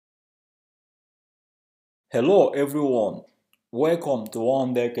Hello everyone, welcome to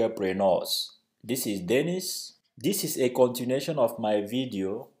𝐂𝐑𝐘𝐏𝐄. This is Dennis. This is a continuation of my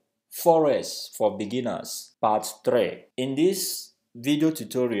video Forex for Beginners Part 3. In this video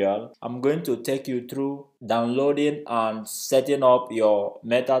tutorial, I'm going to take you through downloading and setting up your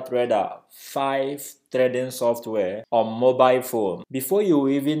Metatrader 5 trading software on mobile phone. Before you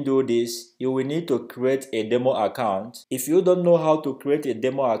even do this, you will need to create a demo account. If you don't know how to create a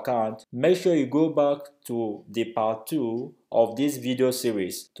demo account, make sure you go back to the part 2 of this video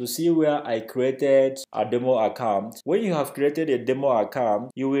series to see where I created a demo account. When you have created a demo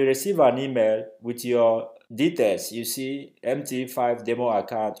account, you will receive an email with your details. You see MT5 demo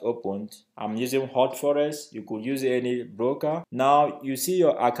account opened. I'm using Hot Forex. You could use any broker. Now you see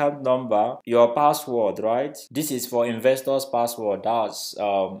your account number, your password, right? This is for investors password. That's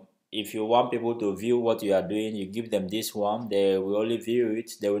if you want people to view what you are doing, you give them this one. They will only view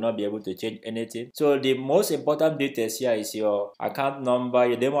it. They will not be able to change anything. So the most important details here is your account number,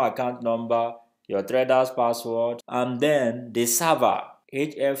 your demo account number, your trader's password, and then the server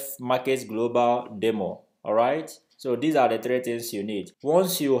HF Markets Global Demo. All right, so these are the 3 things you need.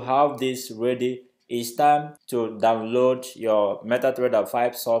 Once you have this ready, it's time to download your Metatrader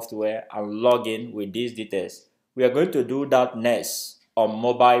 5 software and log in with these details. We are going to do that next on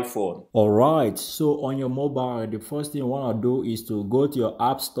mobile phone. Alright, so on your mobile, the first thing you want to do is to go to your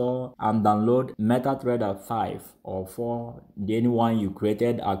app store and download Metatrader 5 or 4, the anyone you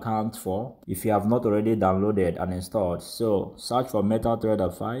created account for, if you have not already downloaded and installed. So search for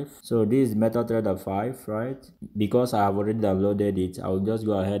Metatrader 5. So this is Metatrader 5, right? Because I have already downloaded it, I will just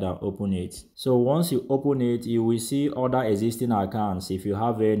go ahead and open it. So once you open it, you will see other existing accounts if you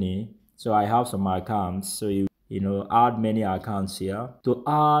have any. So I have some accounts, so you add many accounts here. To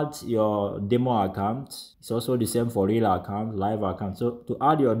add your demo account, it's also the same for real account, live account. So to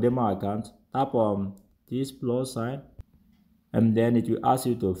add your demo account, tap on this plus sign and then it will ask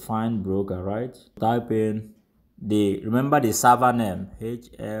you to find broker, right? Type in remember the server name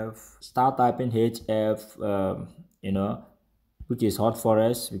HF, start typing HF, which is Hot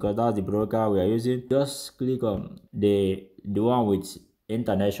Forex because that's the broker we are using. Just click on the one with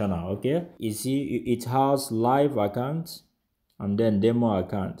international. Okay, you see it has live account and then demo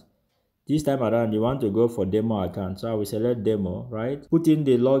account. This time around you want to go for demo account, so I will select demo, right? Put in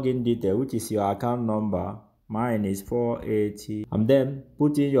the login detail, which is your account number. Mine is 480, and then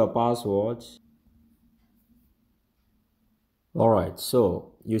put in your password. All right,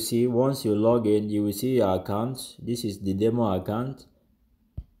 so you see once you log in, you will see your account. This is the demo account,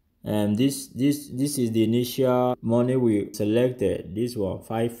 and this is the initial money we selected. This one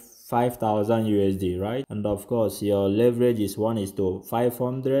 5,000 USD, right? And of course your leverage is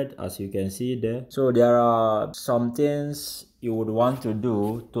 1:500, as you can see there. So there are some things you would want to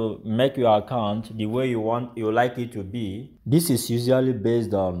do to make your account the way you like it to be. This is usually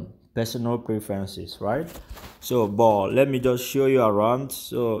based on personal preferences, right? So but let me just show you around.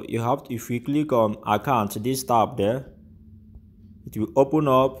 So you have to, if you click on account, this tab there, it will open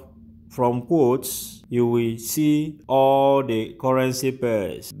up. From quotes, you will see all the currency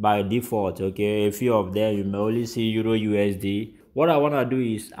pairs by default. Okay, a few of them you may only see Euro USD. What I want to do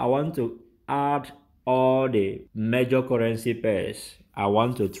is I want to add all the major currency pairs I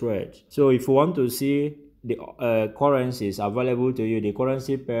want to trade. So if you want to see the currencies available to you, the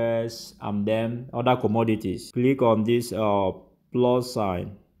currency pairs and then other commodities, click on this plus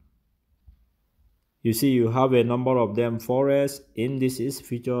sign. You see you have a number of them: Forex, indices,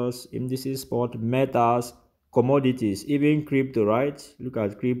 futures, indices, spot, metals, commodities, even crypto, right? Look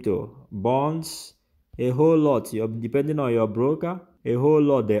at crypto, bonds, a whole lot. Depending on your broker, a whole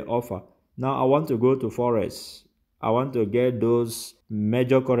lot they offer. Now I want to go to Forex. I want to get those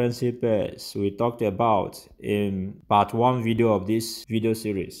major currency pairs we talked about in part 1 video of this video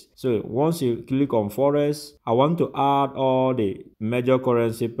series. So once you click on Forex, I want to add all the major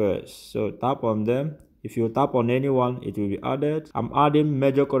currency pairs. So tap on them. If you tap on anyone, it will be added. I'm adding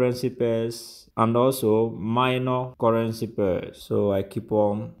major currency pairs and also minor currency pairs. So I keep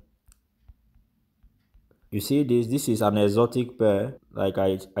on. You see this is an exotic pair, like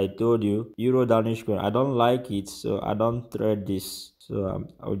I told you, Euro Danish krone. I don't like it, so I don't trade this. So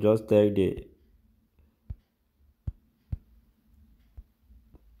I'll just take the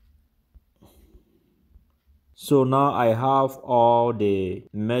so now I have all the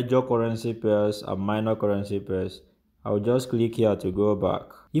major currency pairs and minor currency pairs. I'll just click here to go back.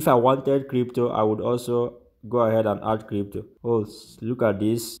 If I wanted crypto, I would also go ahead and add crypto. Oh, look at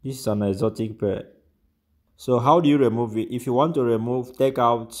this. This is an exotic pair. So how do you remove it? If you want to take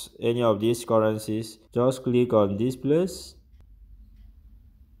out any of these currencies, just click on this place.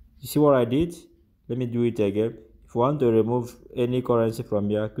 You see what I did? Let me do it again. If you want to remove any currency from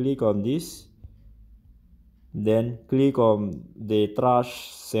here, click on this, then click on the trash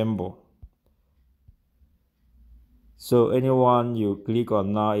symbol. So anyone you click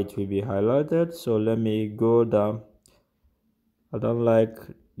on now, it will be highlighted. So let me go down. I don't like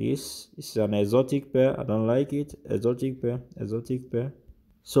this. It's an exotic pair. I don't like it. Exotic pair, exotic pair.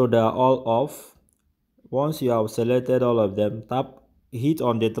 So they are all off. Once you have selected all of them, hit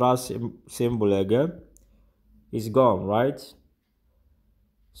on the trash symbol again. It's gone, right?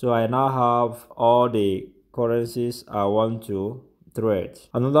 So I now have all the currencies I want to trade.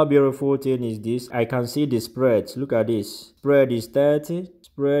 Another beautiful thing is this. I can see the spread. Look at this. Spread is 30.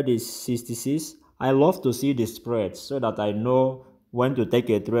 Spread is 66. I love to see the spread so that I know when to take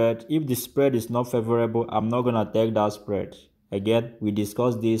a trade. If the spread is not favorable, I'm not gonna take that spread. Again, we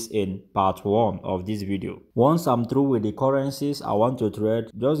discussed this in part 1 of this video. Once I'm through with the currencies I want to trade,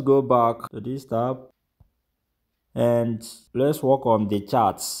 just go back to this tab and let's work on the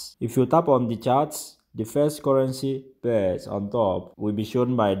charts. If you tap on the charts, the first currency pairs on top will be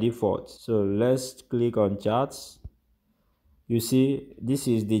shown by default. So let's click on charts. You see, this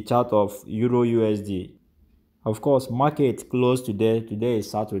is the chart of Euro USD. Of course, market closed today. Today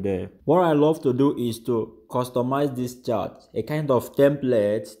is Saturday. What I love to do is to customize this chart, a kind of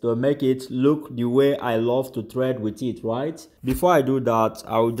template to make it look the way I love to trade with it, right? Before I do that,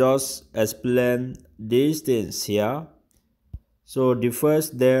 I'll just explain these things here. So the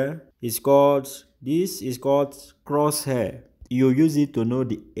first there is called, this is called crosshair. You use it to know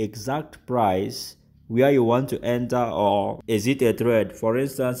the exact price where you want to enter or exit a trade. For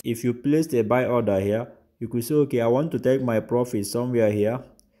instance, if you placed a buy order here, you could say, okay, I want to take my profit somewhere here.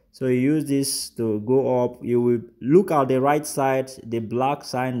 So you use this to go up. You will look at the right side, the black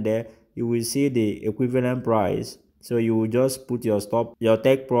sign there. You will see the equivalent price. So you will just put your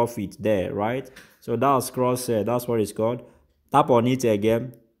take profit there, right? So that's crosshair. That's what it's called. Tap on it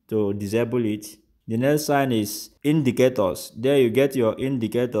again to disable it. The next sign is indicators. There you get your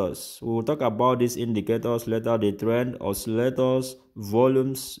indicators. We will talk about these indicators later, the trend, oscillators,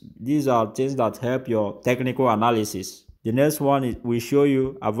 volumes. These are things that help your technical analysis. The next one will show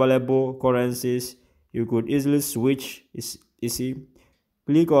you available currencies. You could easily switch. You see,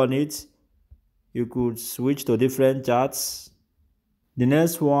 click on it. You could switch to different charts. The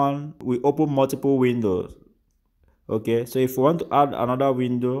next one will open multiple windows. Okay, so if you want to add another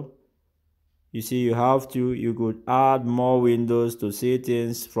window, you see you could add more windows to see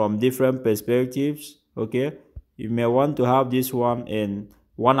things from different perspectives. Okay, you may want to have this one in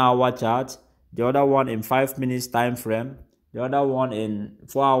 1 hour chart, the other one in 5 minutes time frame, the other one in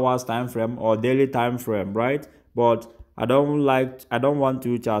 4 hours time frame or daily time frame, right? But I don't want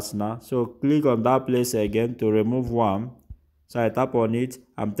 2 charts now. So click on that place again to remove one. So I tap on it.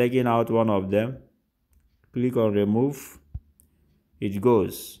 I'm taking out one of them. Click on remove. It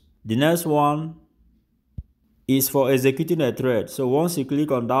goes. The next one is for executing a trade. So once you click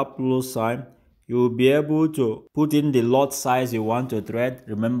on that plus sign, you will be able to put in the lot size you want to trade.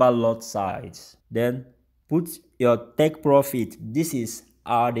 Remember lot size. Then put your take profit. This is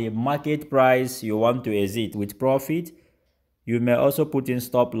the market price you want to exit with profit. You may also put in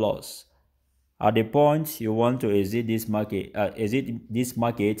stop loss at the point you want to exit this market.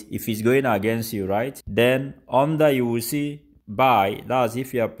 If it's going against you, right? Then under you will see buy. That's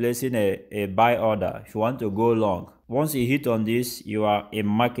if you are placing a buy order. If you want to go long, once you hit on this, you are in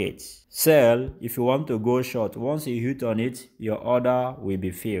market. Sell if you want to go short. Once you hit on it, your order will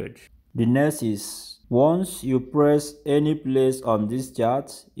be filled. The next is, once you press any place on this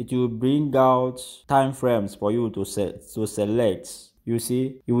chart, it will bring out time frames for you to select. You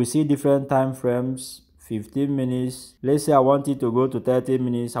will see different time frames. 15 minutes. Let's say I want it to go to 30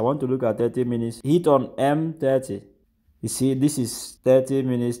 minutes. I want to look at 30 minutes. Hit on M30. You see, this is 30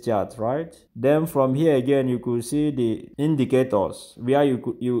 minutes chart, right? Then from here again, you could see the indicators where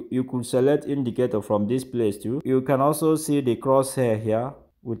you could select indicator from this place too. You can also see the crosshair here.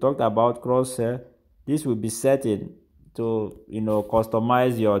 We talked about crosshair. This will be setting to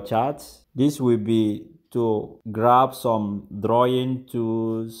customize your charts. This will be to grab some drawing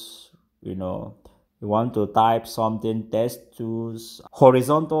tools. You want to type something, text tools,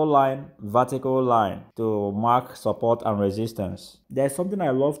 horizontal line, vertical line to mark support and resistance. There's something I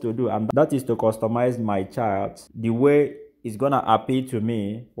love to do, and that is to customize my chart the way it's gonna appear to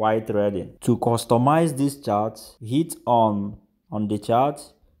me while trading. To customize this chart, hit on the chart,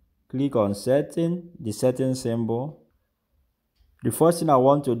 click on setting, the setting symbol. The first thing I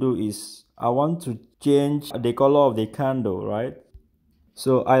want to do is I want to change the color of the candle, right?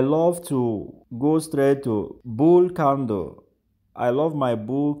 So I love to go straight to bull candle. I love my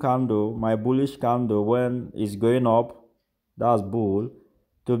bull candle, my bullish candle when it's going up, that's bull,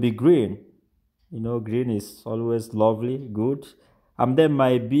 to be green. You know, green is always lovely, good. And then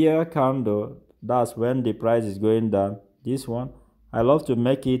my bear candle, that's when the price is going down. This one, I love to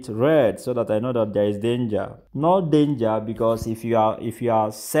make it red so that I know that there is danger. Not danger because if you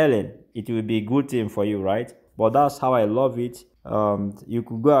are selling, it will be a good thing for you, right? But that's how I love it. You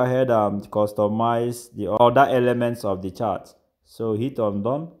could go ahead and customize the other elements of the chart. So hit on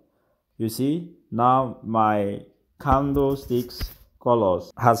done. You see, now my candlesticks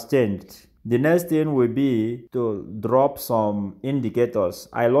colors has changed. The next thing will be to drop some indicators.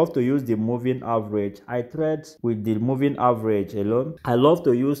 I love to use the moving average. I trade with the moving average alone. I love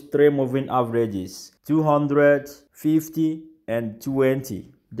to use 3 moving averages, 200, 50, and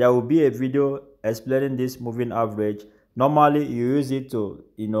 20. There will be a video explaining this moving average. Normally you use it to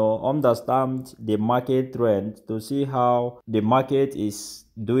understand the market trend, to see how the market is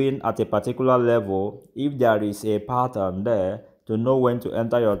doing at a particular level. If there is a pattern there, to know when to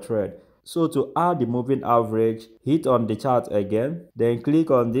enter your trade. So to add the moving average, hit on the chart again, then click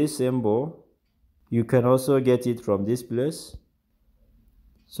on this symbol. You can also get it from this place.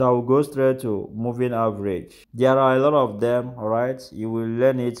 So I will go straight to moving average. There are a lot of them, alright? You will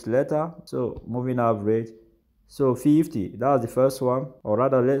learn it later. So moving average. So 50, that's the first one. Or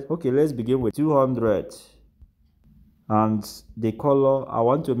rather, let's begin with 200. And the color, I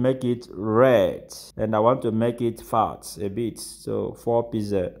want to make it red, and I want to make it fat a bit. So 4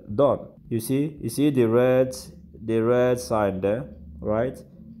 pieces, done. You see the red sign there, right?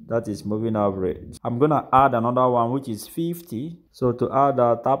 That is moving average. I'm gonna add another one, which is 50. So to add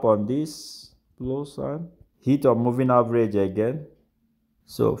that, tap on this plus sign, hit on moving average again.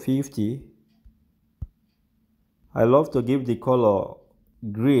 So 50. I love to give the color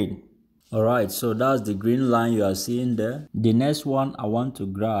green. Alright, so that's the green line you are seeing there. The next one I want to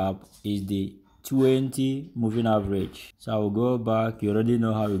grab is the 20 moving average. So I will go back. You already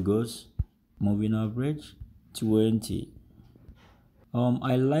know how it goes. Moving average 20.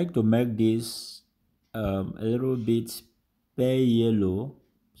 I like to make this a little bit pale yellow.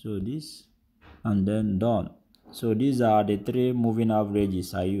 So this, and then done. So these are the 3 moving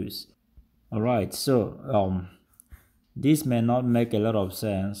averages I use. Alright, so this may not make a lot of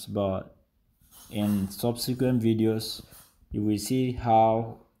sense, but in subsequent videos you will see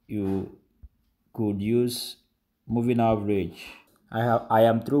how you could use moving average. I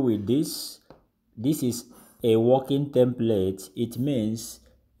am through with this. This is a working template. It means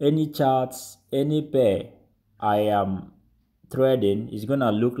any charts, any pair I am trading is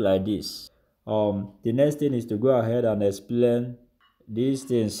gonna look like this. The next thing is to go ahead and explain these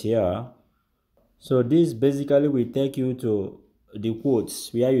things here. So this basically will take you to the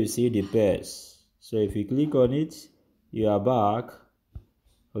quotes where you see the pairs. So if you click on it, you are back.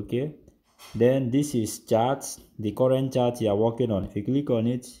 Okay, then this is charts, the current chart you are working on. If you click on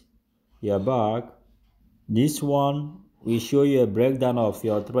it, you are back. This one will show you a breakdown of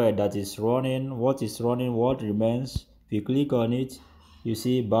your trade that is running, what is running, what remains. If you click on it, you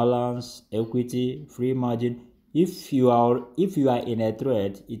see balance, equity, free margin. If you are in a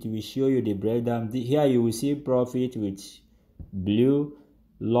trade, it will show you the breakdown. Here you will see profit with blue,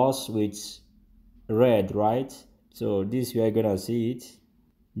 loss with red, right? So this we are gonna see it.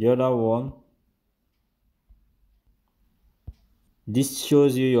 The other one, this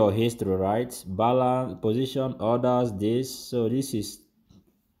shows you your history, right? Balance, position, orders, this. So this is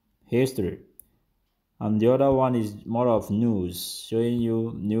history. And the other one is more of news, showing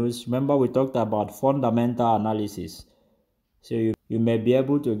you news. Remember we talked about fundamental analysis. So you may be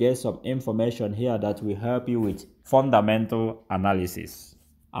able to get some information here that will help you with fundamental analysis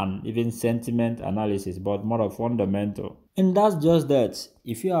and even sentiment analysis, but more of fundamental. And that's just that.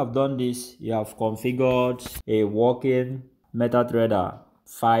 If you have done this, you have configured a working Metatrader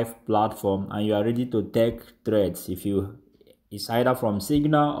 5 platform and you are ready to take trades. It's either from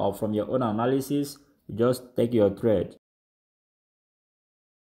Signal or from your own analysis, just take your trade.